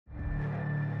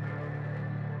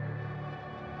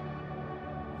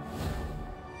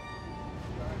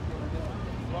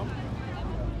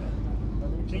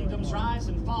Seasons rise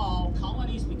and fall,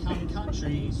 colonies become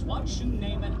countries. Once you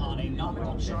name it on a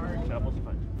nautical chart.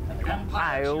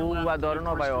 Eu adoro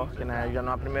Nova York, né? Já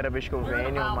não é a primeira vez que eu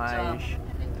venho, mas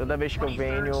toda vez que eu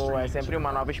venho é sempre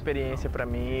uma nova experiência para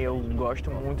mim. Eu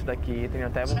gosto muito daqui, tenho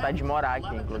até vontade de morar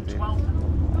aqui, inclusive. Não,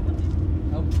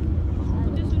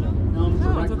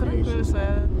 eu tô tranquilo, isso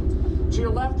é...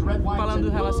 Falando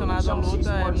relacionado à luta,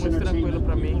 é muito tranquilo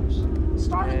para mim.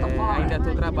 Ainda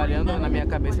estou trabalhando, na minha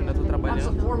cabeça ainda estou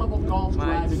trabalhando,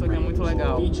 mas isso aqui é muito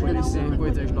legal, conhecer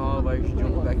coisas novas de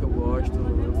um lugar que eu gosto,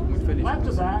 eu fico muito feliz,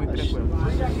 muito tranquilo.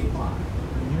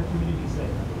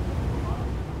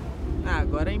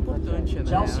 Agora é importante, né?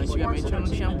 Antigamente eu não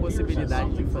tinha a possibilidade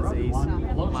de fazer isso,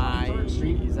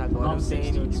 mas agora eu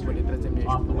tenho, de poder trazer minha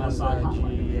esposa,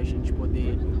 de a gente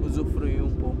poder usufruir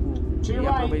um pouco e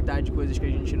aproveitar de coisas que a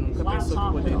gente nunca pensou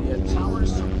que poderia ter.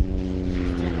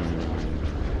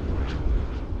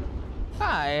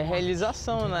 É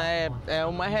realização, né? É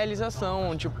uma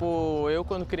realização. Tipo, eu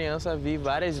quando criança vi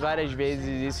várias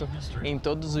vezes isso em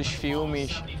todos os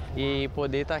filmes e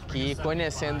poder estar aqui,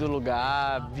 conhecendo o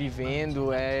lugar,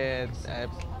 vivendo, é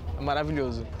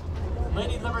maravilhoso.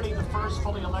 Lady Liberty, the first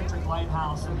fully electric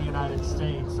lighthouse in the United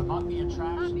States. Among the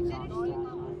attractions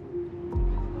on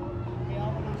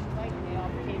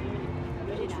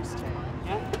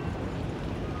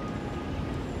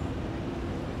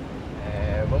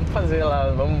Vamos fazer lá,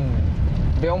 vamos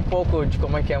ver um pouco de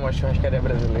como é que é uma churrascaria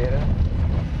brasileira.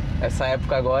 Essa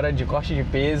época agora de corte de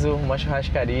peso, uma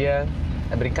churrascaria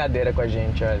é brincadeira com a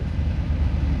gente, olha.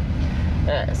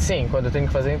 Sim, quando eu tenho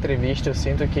que fazer entrevista eu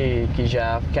sinto que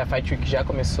a Fight Week já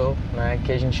começou, né?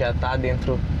 Que a gente já tá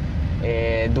dentro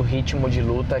do ritmo de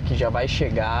luta que já vai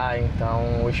chegar,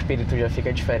 então o espírito já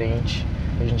fica diferente,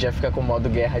 a gente já fica com o modo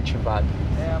guerra ativado.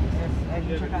 A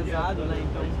gente é casado, né?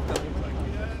 Então...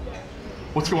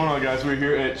 What's going on, guys? We're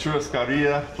here at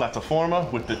Churrascaria Plataforma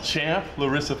with the champ,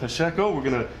 Larissa Pacheco. We're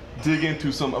gonna dig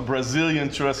into some Brazilian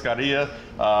churrascaria.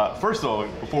 First though,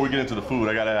 before we get into the food,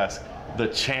 I gotta ask, the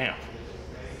champ.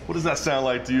 What does that sound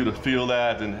like to you to feel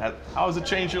that, and how has it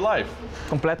changed your life?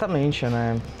 Completamente,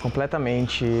 né?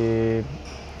 Completamente.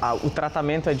 O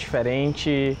tratamento é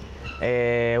diferente,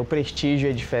 o prestígio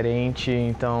é diferente,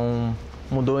 então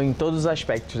mudou em todos os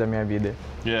aspectos da minha vida.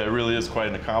 Yeah, it really is quite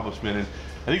an accomplishment. And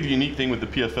I think the unique thing with the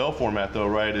PFL format, though,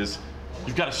 right, is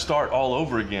you've got to start all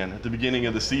over again at the beginning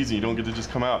of the season. You don't get to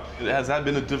just come out. Has that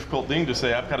been a difficult thing to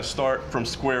say, I've got to start from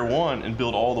square one and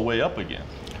build all the way up again?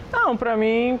 Não, pra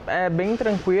mim é bem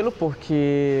tranquilo,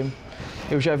 porque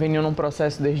eu já venho num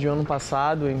processo desde o ano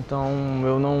passado, então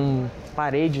eu não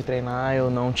parei de treinar,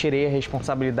 eu não tirei a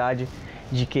responsabilidade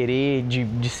de querer,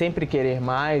 de sempre querer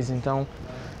mais, então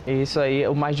isso aí,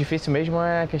 o mais difícil mesmo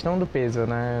é a questão do peso,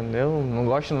 né? Eu não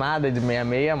gosto nada de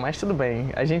 66, mas tudo bem.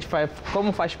 A gente faz,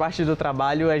 como faz parte do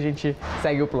trabalho, a gente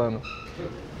segue o plano.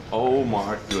 Oh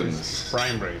my goodness.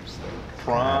 Prime ribs.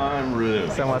 Prime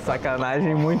ribs. Isso é uma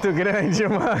sacanagem muito grande,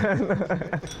 mano.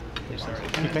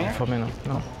 Não fome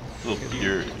não. Look,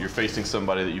 you're facing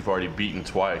somebody that you've already beaten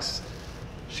twice.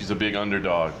 She's a big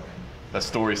underdog. That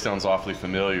story sounds awfully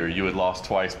familiar. You had lost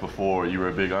twice before, you were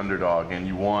a big underdog and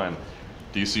you won.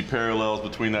 Do you see parallels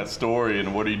between that story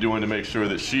and what are you doing to make sure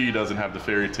that she doesn't have the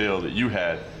fairy tale that you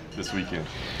had this weekend?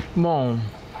 Bom,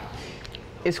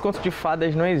 esse conto de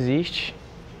fadas não existe,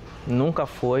 nunca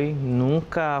foi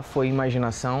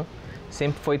imaginação,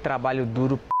 sempre foi trabalho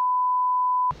duro.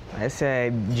 Essa é,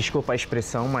 desculpa a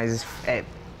expressão, mas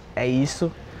é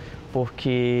isso,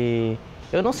 porque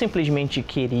eu não simplesmente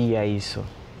queria isso,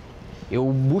 eu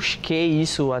busquei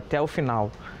isso até o final.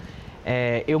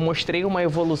 Eu mostrei uma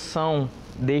evolução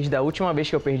desde a última vez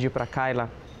que eu perdi para Kayla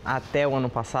até o ano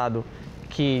passado,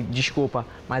 que, desculpa,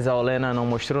 mas a Olena não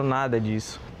mostrou nada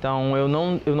disso. Então eu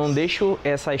não deixo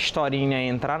essa historinha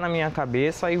entrar na minha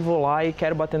cabeça e vou lá e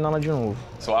quero bater nela de novo.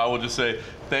 So I will just say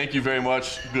thank you very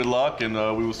much, good luck, and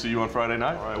we will see you on Friday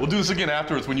night. All right, we'll do this again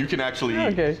afterwards when you can actually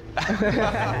eat. Okay.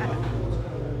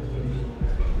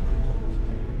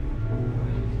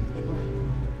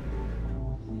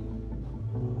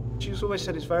 She's always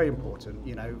said it's very important,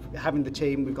 you know, having the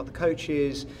team, we've got the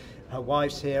coaches, her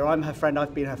wife's here, I'm her friend,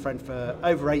 I've been her friend for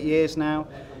over 8 years now,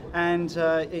 and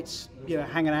it's, you know,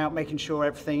 hanging out, making sure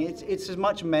everything, it's as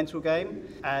much a mental game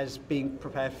as being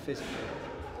prepared physically.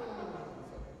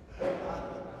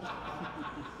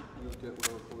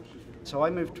 So I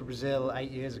moved to Brazil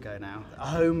 8 years ago now, a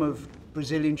home of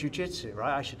Brazilian Jiu-Jitsu,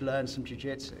 right? I should learn some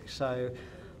Jiu-Jitsu. So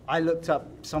I looked up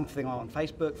something on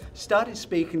Facebook, started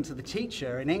speaking to the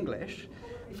teacher in English,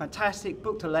 fantastic,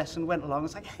 booked a lesson, went along, I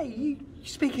was like, hey, you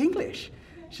speak English?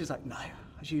 She was like, no, I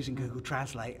was using Google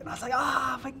Translate. And I was like,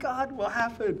 oh my God, what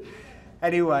happened?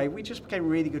 Anyway, we just became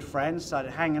really good friends, started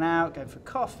hanging out, going for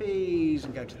coffees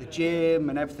and going to the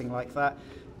gym and everything like that.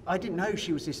 I didn't know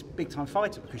she was this big-time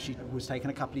fighter because she was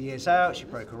taking a couple of years out, she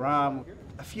broke her arm.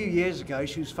 A few years ago,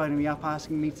 she was phoning me up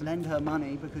asking me to lend her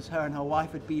money because her and her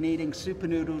wife had been eating super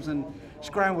noodles and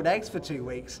scrambled eggs for 2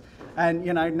 weeks. And,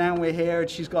 you know, now we're here and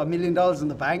she's got $1 million in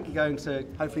the bank, going to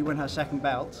hopefully win her second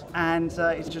belt. And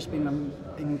it's just been an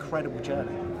incredible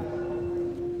journey.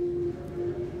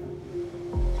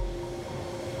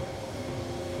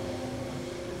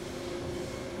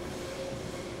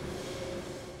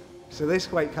 So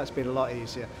this weight cut's been a lot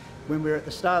easier. When we were at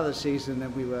the start of the season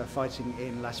and we were fighting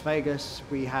in Las Vegas,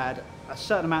 we had a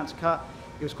certain amount to cut.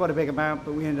 It was quite a big amount,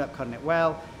 but we ended up cutting it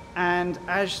well. And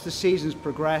as the season's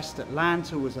progressed,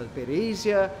 Atlanta was a bit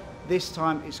easier. This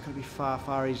time it's going to be far,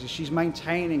 far easier. She's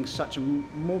maintaining such a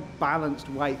more balanced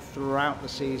weight throughout the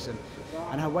season.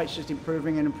 And her weight's just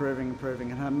improving and improving and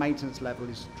improving, and her maintenance level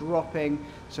is dropping.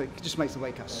 So it just makes the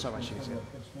weight cut so much easier.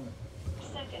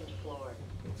 Second floor.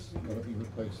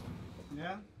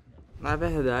 Na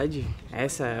verdade,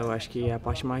 essa eu acho que é a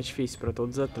parte mais difícil para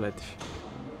todos os atletas.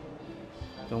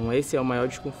 Então esse é o maior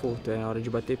desconforto, é a hora de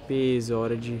bater peso, a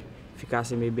hora de ficar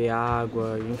sem beber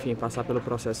água, enfim, passar pelo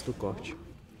processo do corte.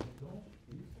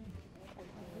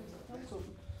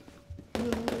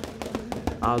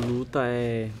 A luta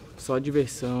é só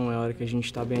diversão, é a hora que a gente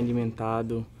está bem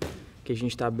alimentado, que a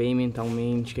gente está bem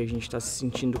mentalmente, que a gente está se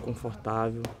sentindo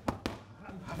confortável.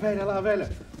 A velha lá, a velha.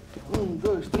 1,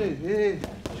 2, 3,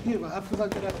 esquiva, rápido,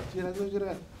 direto,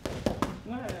 direto.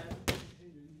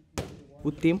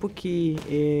 O tempo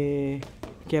que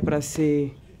é para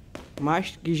ser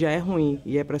mais, que já é ruim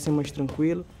e é para ser mais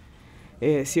tranquilo,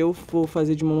 se eu for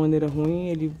fazer de uma maneira ruim,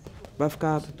 ele vai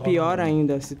ficar pior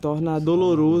ainda, se torna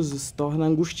doloroso, se torna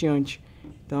angustiante.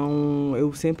 Então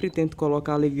eu sempre tento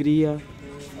colocar alegria.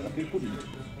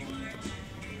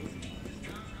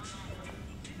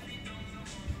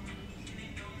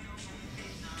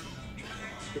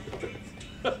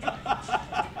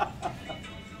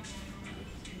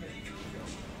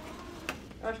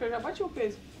 Acho que eu já bati o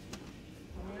peso.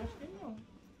 Acho que não.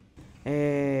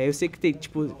 Eu sei que tem,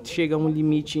 tipo, chega um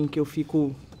limite em que eu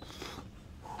fico...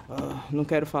 não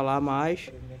quero falar mais,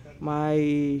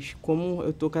 mas como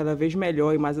eu tô cada vez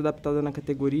melhor e mais adaptada na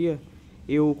categoria,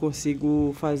 eu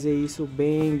consigo fazer isso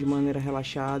bem, de maneira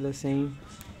relaxada, sem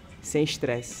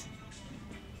estresse.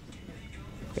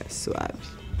 Fica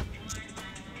suave.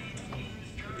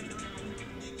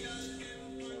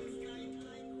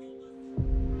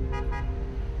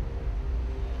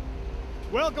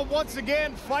 Welcome once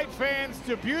again, fight fans,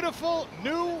 to beautiful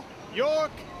New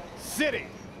York City.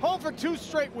 Home for 2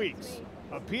 straight weeks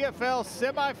of PFL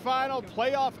semifinal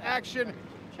playoff action.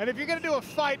 And if you're gonna do a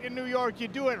fight in New York, you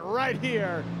do it right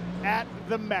here at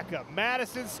the Mecca,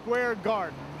 Madison Square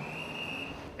Garden.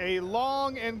 A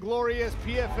long and glorious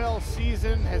PFL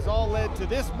season has all led to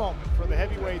this moment for the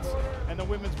heavyweights and the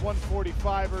women's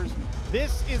 145ers.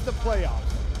 This is the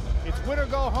playoffs. It's win or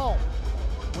go home.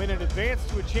 Win and advance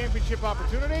to a championship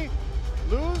opportunity,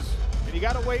 lose, and you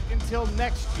gotta wait until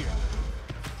next year.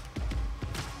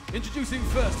 Introducing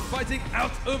first, fighting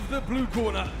out of the blue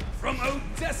corner, from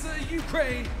Odessa,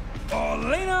 Ukraine,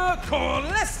 Olena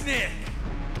Kolesnik.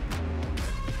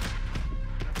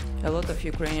 A lot of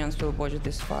Ukrainians will watch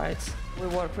these fights. We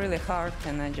work really hard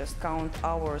and I just count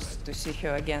hours to see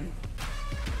her again.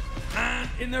 And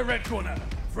in the red corner,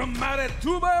 from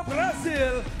Marituba,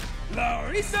 Brazil,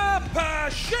 Larissa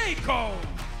Pacheco.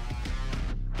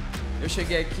 Eu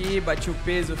cheguei aqui, bati o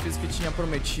peso, fiz o que tinha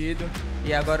prometido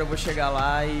e agora eu vou chegar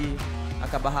lá e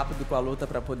acabar rápido com a luta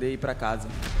para poder ir para casa.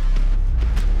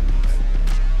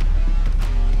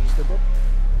 Step up.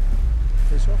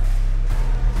 Face off.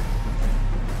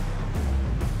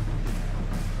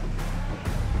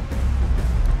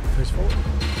 Face forward.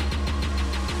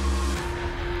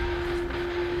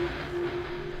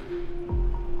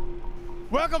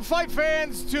 Welcome, fight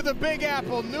fans, to the Big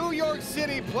Apple, New York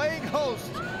City, playing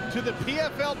host to the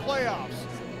PFL Playoffs.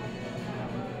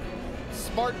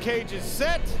 Smart cage is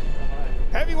set.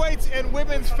 Heavyweights and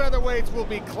women's featherweights will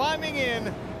be climbing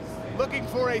in, looking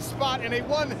for a spot in a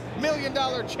 $1 million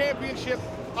championship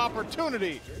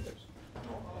opportunity.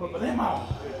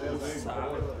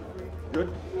 Good.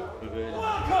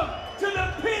 Welcome to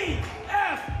the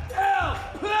PFL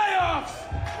Playoffs.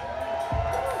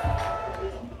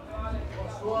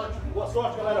 Boa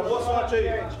sorte, galera. Boa sorte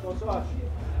aí. Boa sorte.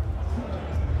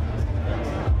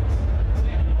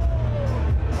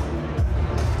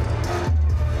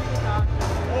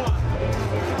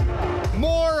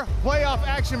 More playoff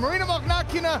action. Marina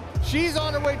Volknakina, she's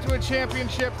on her way to a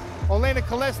championship. Elena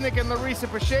Kolesnik and Larissa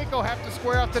Pacheco have to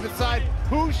square off to decide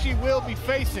who she will be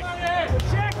facing.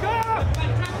 Pacheco!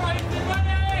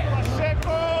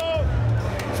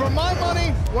 For my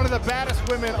money, one of the baddest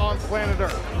women on planet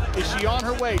Earth. Is she on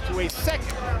her way to a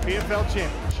second PFL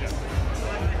Championship?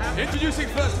 Introducing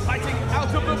first, fighting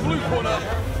out of the blue corner,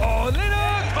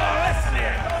 Larissa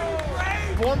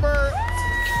Pacheco. Former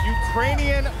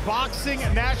Ukrainian boxing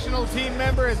national team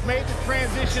member has made the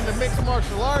transition to mixed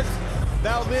martial arts.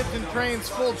 Now lives and trains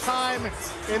full-time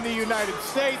in the United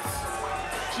States.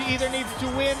 She either needs to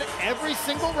win every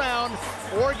single round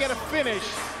or get a finish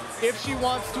if she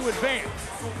wants to advance.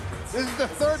 This is the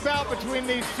third bout between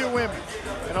these two women.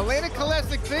 And Elena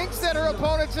Kolesnik thinks that her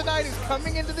opponent tonight is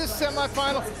coming into this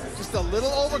semifinal just a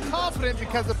little overconfident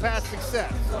because of past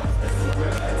success.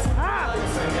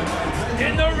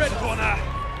 In the red corner,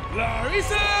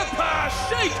 Larissa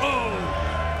Pacheco.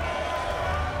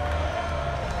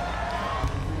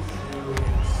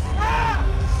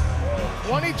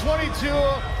 2022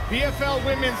 PFL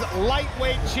Women's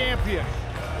Lightweight Champion.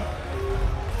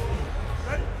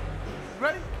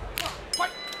 Ready?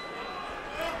 Fight!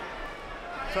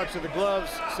 Touch of the gloves,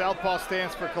 southpaw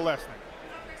stance for Kolesnik.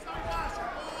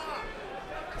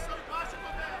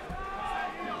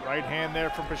 Right hand there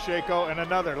from Pacheco, and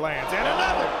another lands, and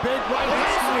another big right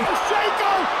hand from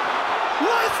Pacheco!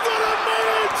 Less than a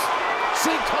minute!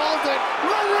 She called it!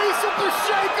 Larissa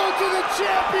Pacheco to the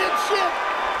championship!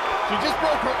 She just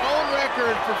broke her own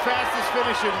record for fastest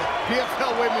finish in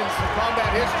PFL Women's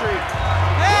combat history.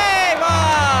 Hey,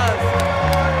 boss!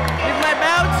 Give my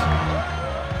belt!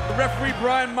 The referee,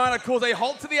 Brian Miner, calls a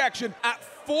halt to the action at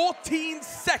 14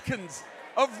 seconds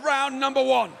of round number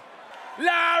 1.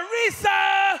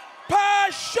 Larissa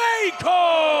Pacheco!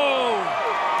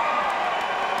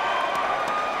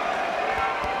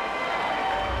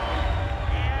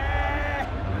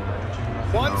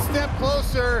 One step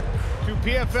closer to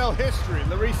PFL history.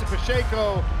 Larissa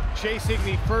Pacheco chasing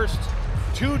the first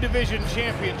 2-division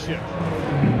championship.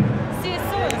 See you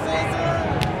soon.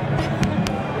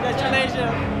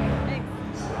 Congratulations.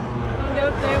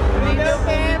 Deu tempo.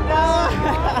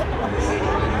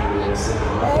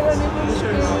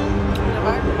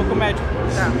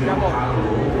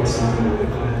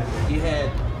 You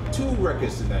had 2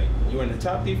 records tonight. You were in the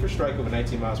top 3 for strike over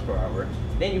 19 miles per hour.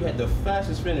 Then you had the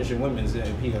fastest finish in women's in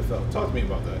PFL. Talk to me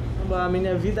about that. A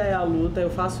minha vida é a luta, eu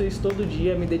faço isso todo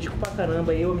dia, me dedico pra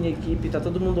caramba, eu e minha equipe, tá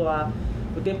todo mundo lá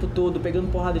o tempo todo,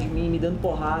 pegando porrada de mim, me dando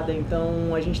porrada,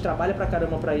 então a gente trabalha pra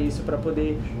caramba pra isso, pra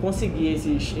poder conseguir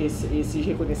esses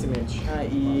reconhecimentos.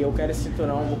 E eu quero esse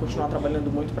cinturão, vou continuar trabalhando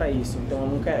muito pra isso, então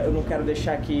eu não quero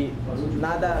deixar que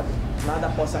nada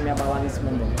possa me abalar nesse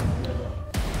momento.